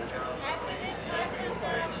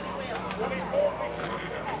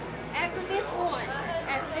 After this one,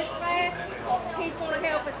 after this class, he's going to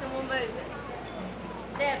help us and we'll move it.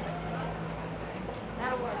 Definitely.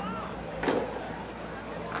 That'll work.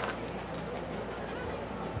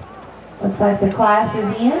 Looks like the class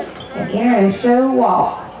is in and enter a show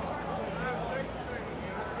walk.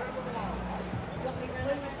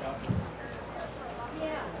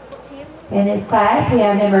 In this class, we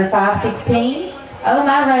have number 516, Oh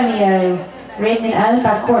My Romeo, written and owned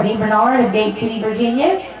by Courtney Bernard of Gate City,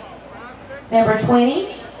 Virginia. Number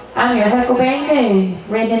 20, I'm Your Huckleberry Moon,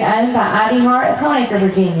 written and owned by Ivy Hart of Conacher,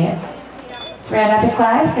 Virginia. To round out the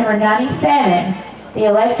class, number 97, The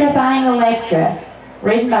Electrifying Electra,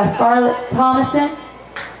 written by Scarlett Thomason.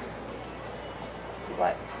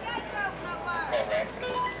 What?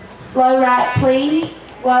 Slow rack, please.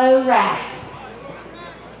 Slow rack.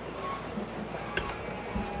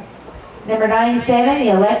 Number 97,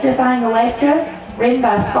 The Electrifying Electra, written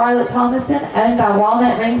by Scarlett Thomason, owned by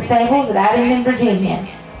Walnut Ring Stables of Abingdon, Virginia.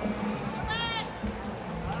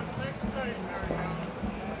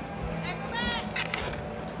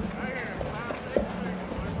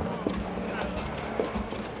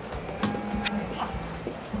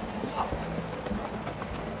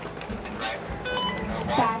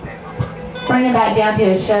 Bring it back down to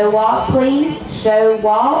a show walk, please. Show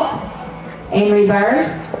walk, and reverse,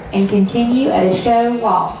 and continue at a show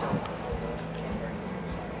walk.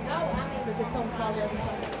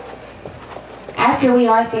 After we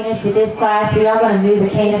are finished with this class, we are going to move the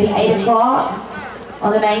canopy 8 o'clock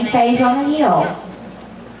on the main stage on the hill.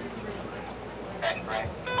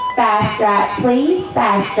 Fast track, please.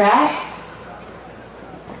 Fast track.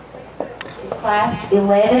 Class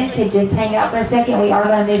 11 could just hang out for a second. We are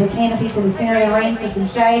going to move the canopy to the center of the ring for some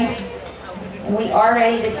shade. And we are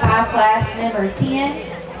ready to tie class number 10,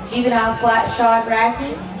 Juvenile Flat Shod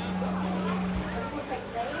Racking.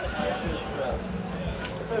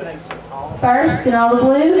 First, in all the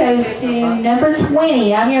blue, goes to number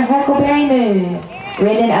 20, I'm Your Huckleberry Moon,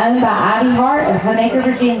 written and owned by Ivy Hart of Conacher,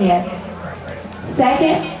 Virginia.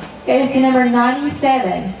 Second, goes to number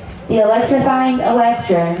 97, The Electrifying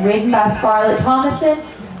Electra, written by Scarlett Thomason,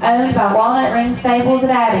 owned by Walnut Ring Stables of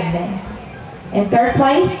Abingdon. In third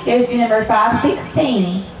place goes to number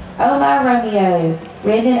 516, Oh My Romeo,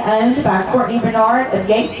 written and owned by Courtney Bernard of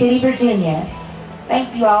Gate City, Virginia.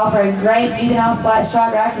 Thank you all for a great juvenile flat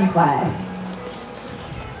shod racking class.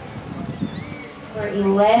 For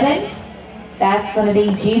 11, that's going to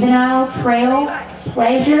be Juvenile Trail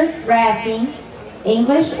Pleasure Racking,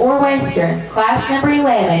 English or Western, class number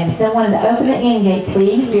 11. Someone to open the end gate,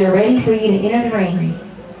 please. We are ready for you to enter the ring.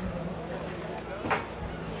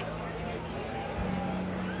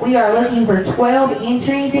 We are looking for 12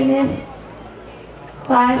 entries in this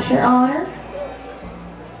class, Your Honor.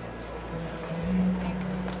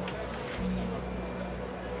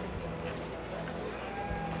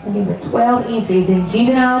 Looking for 12 entries in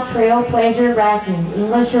Juvenile Trail Pleasure Racking,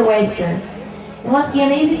 English or Western. And once again,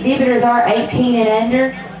 these exhibitors are 18 and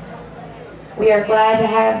under. We are glad to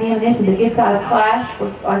have them. This is a good sized class.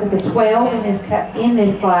 Looks like it's a 12 in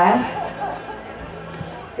this class.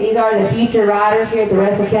 These are the future riders here at the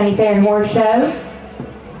Russell County Fair and Horse Show.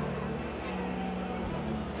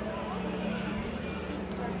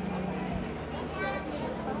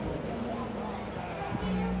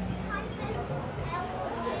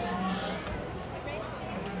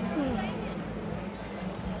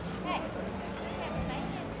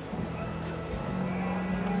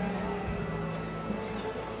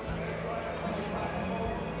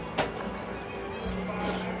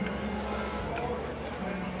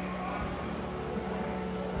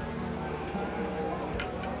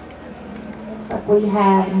 We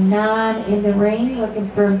have 9 in the ring, looking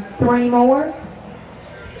for 3 more.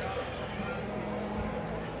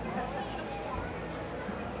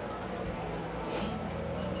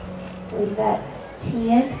 I believe that's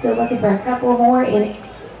 10, still looking for a couple more in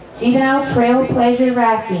Juvenile Trail Pleasure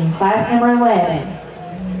Racking, class number 11.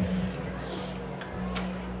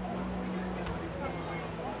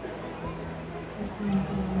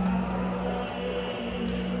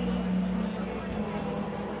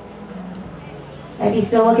 Maybe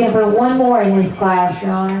still looking for one more in this class,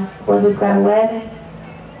 Your Honor. I believe we've got 11.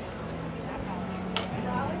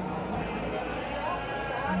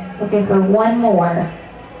 Looking for one more.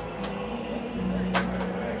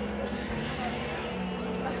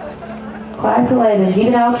 Class 11,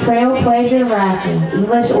 Juvenile Trail Pleasure Rafting,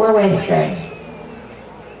 English or Western.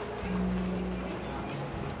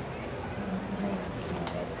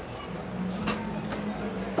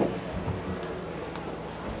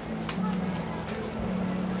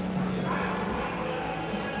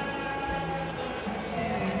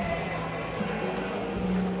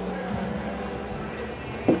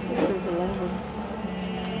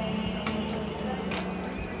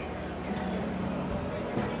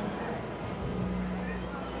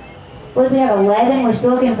 I believe we have 11. We're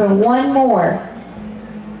still looking for one more.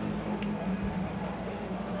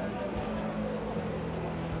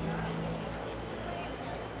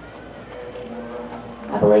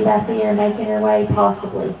 I believe I see her making her way,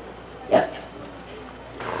 possibly. Yep.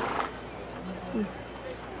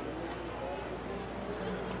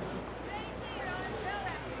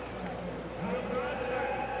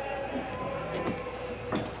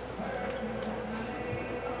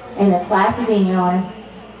 And the class is in, Your Honor.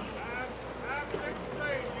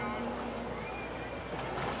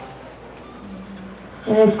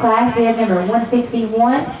 In this class, we have number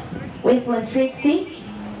 161, Whistling Trixie,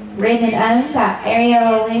 written and owned by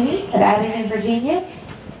Ariella Looney of Abingdon, Virginia.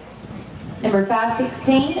 Number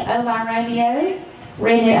 516, Oh My Romeo,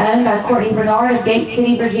 written and owned by Courtney Bernard of Gate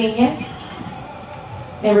City, Virginia.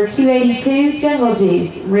 Number 282, Jungle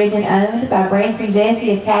Juice, written and owned by Branson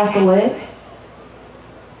Jesse of Castlewood.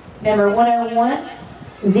 Number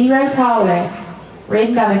 101, Zero Tolerance,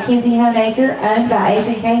 written by Mackenzie Homeacre, owned by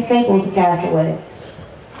H&K Staples of Castlewood.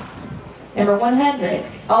 Number 100,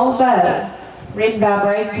 Old Beau, written by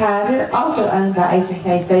Braden Kaiser, also owned by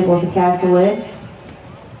H&K Staples of Castlewood.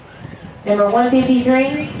 Number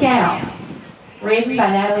 153, Scout, written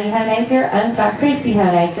by Natalie Homeacre, owned by Christy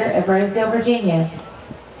Homeacre of Rosedale, Virginia.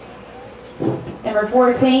 Number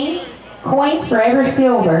 14, Coins Forever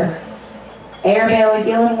Silver, Arabella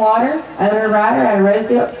Gillenwater, owner rider out of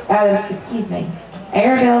Rosedale,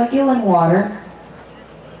 Arabella Gillenwater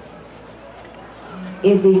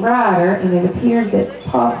is the rider, and it appears that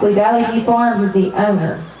possibly Valley View Farms is the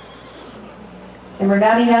owner. Number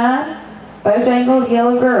 99, Bojangles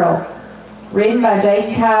Yellow Girl, ridden by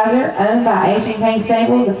Jaden Kaiser, owned by H&K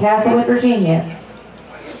Stables of Castlewood, Virginia.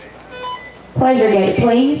 Pleasure Gate,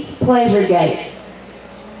 please. Pleasure Gate.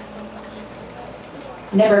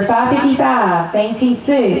 Number 555, Fancy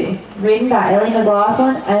Sue, ridden by Ellie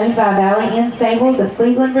McLaughlin, owned by Valley Inn Stables of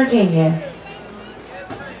Cleveland, Virginia.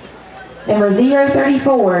 Number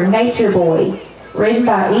 034, Nature Boy, ridden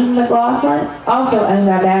by Eden McLaughlin, also owned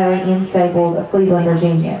by Valley Inn Stables of Cleveland,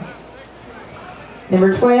 Virginia.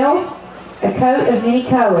 Number 12, A Coat of Many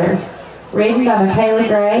Colors, ridden by Michaela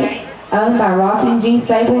Gray, owned by Rocking G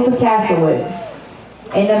Stables of Castlewood.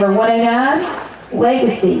 And number 109,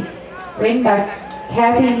 Legacy, ridden by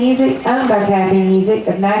Kathy Music, owned by Kathy Music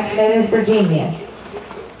of Max Meadows, Virginia.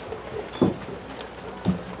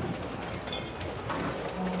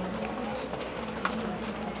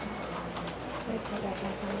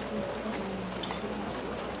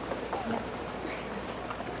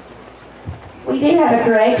 We do have a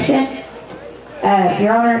correction.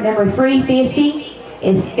 Your Honor, number 350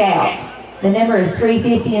 is Scout. The number is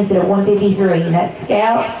 350 instead of 153, and that's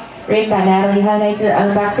Scout, written by Natalie Homeacre,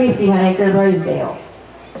 owned by Christy Homeacre of Rosedale.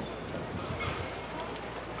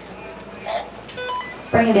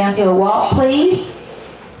 Bring it down to a walk, please.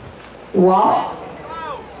 Walk.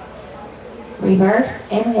 Reverse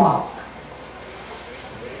and walk.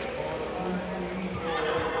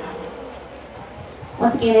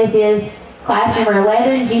 Once again, this is class number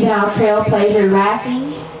 11, Juvenile Trail Pleasure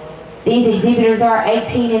Rafting. These exhibitors are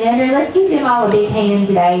 18 and under. Let's give them all a big hand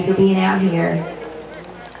today for being out here.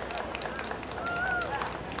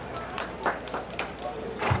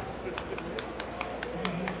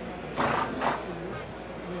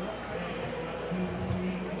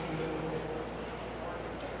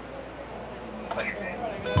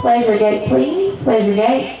 Pleasure Gate, please. Pleasure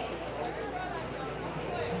Gate.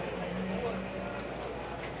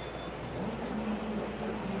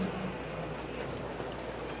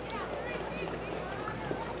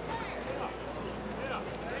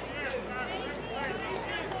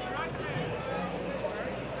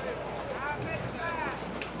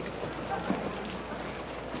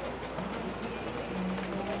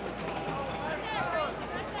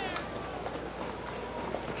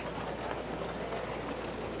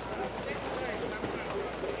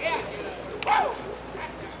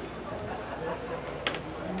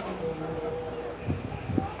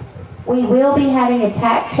 We will be having a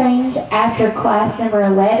tack change after class number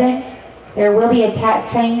 11. There will be a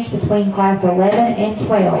tack change between class 11 and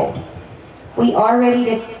 12. We are ready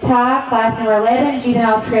to tie class number 11,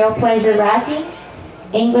 Juvenile Trailblazer Racking,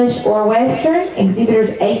 English or Western, exhibitors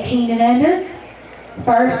 18 and under.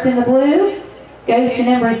 First in the blue goes to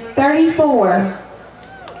number 34,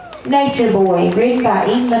 Nature Boy, ridden by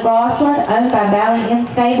Eden McLaughlin, owned by Valley Inn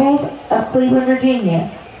Stables of Cleveland,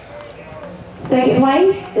 Virginia. Second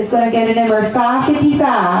place is going to go to number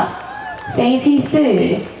 555, Fancy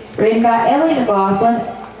Sue, ridden by Ellie McLaughlin,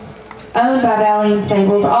 owned by Valley Inn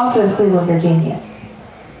Stables, also of Cleveland, Virginia.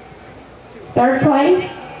 Third place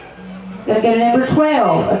is going to go to number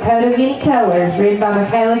 12, A Coat of Many Colors, ridden by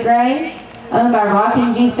Michaela Gray, owned by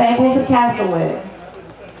Rocking G Stables of Castlewood.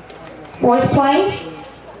 Fourth place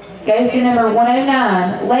goes to number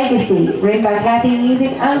 109, Legacy, ridden by Kathy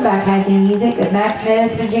Music, owned by Kathy Music of Max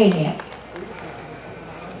Meadows, Virginia.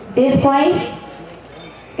 Fifth place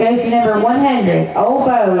goes to number 100, Old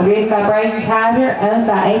Bow, ridden by Braden Kaiser, owned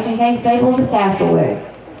by H&K Stables of Castlewood.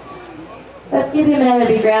 Let's give them another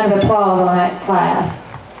big round of applause on that class.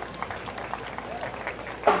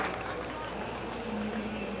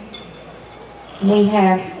 We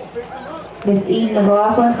have Miss Eden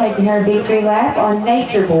McLaughlin taking her victory lap on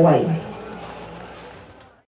Nature Boy.